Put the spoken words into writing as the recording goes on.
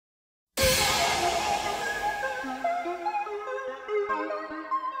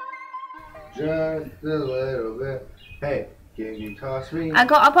Just a little bit. Hey, can you toss me? I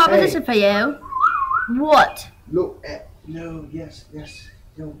got a proposition for you. What? Look at no, yes,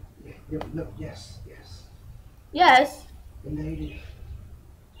 no, yes. Yes. Lady.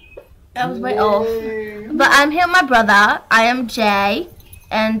 I was way off. But I'm here with my brother. I am Jay.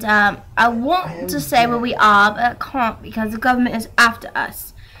 And I want to say where we are, but I can't because the government is after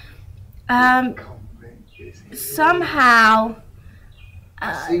us. Somehow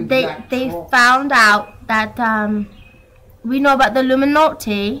they found out that we know about the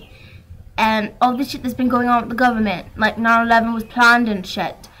Illuminati and all this shit that's been going on with the government. Like 9/11 was planned and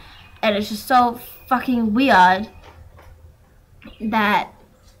shit. And it's just so fucking weird that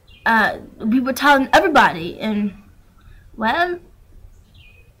we were telling everybody, and well,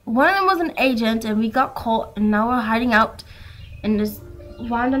 one of them was an agent and we got caught, and now we're hiding out in this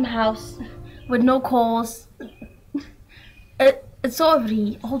random house with no calls. It's so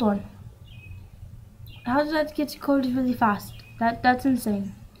free. Hold on. How did that get cold really fast? That's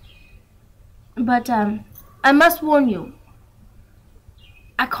insane. But I must warn you,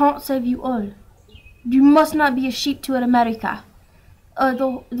 I can't save you all. You must not be a sheep to America, or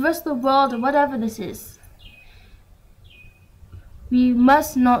the rest of the world, or whatever this is. We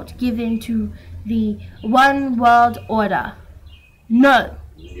must not give in to the one world order. No.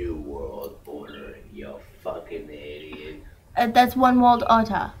 New world order, you fucking idiot. That's one world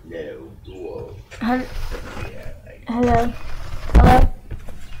order. No, whoa. Hello. Hello.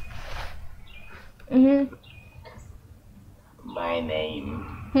 My name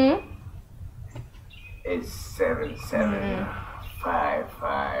is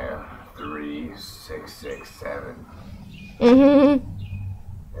 775536667. And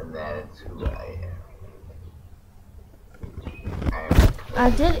that's who I am. I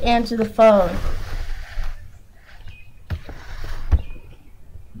did answer the phone.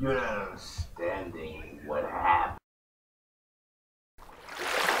 You're not understanding what happened.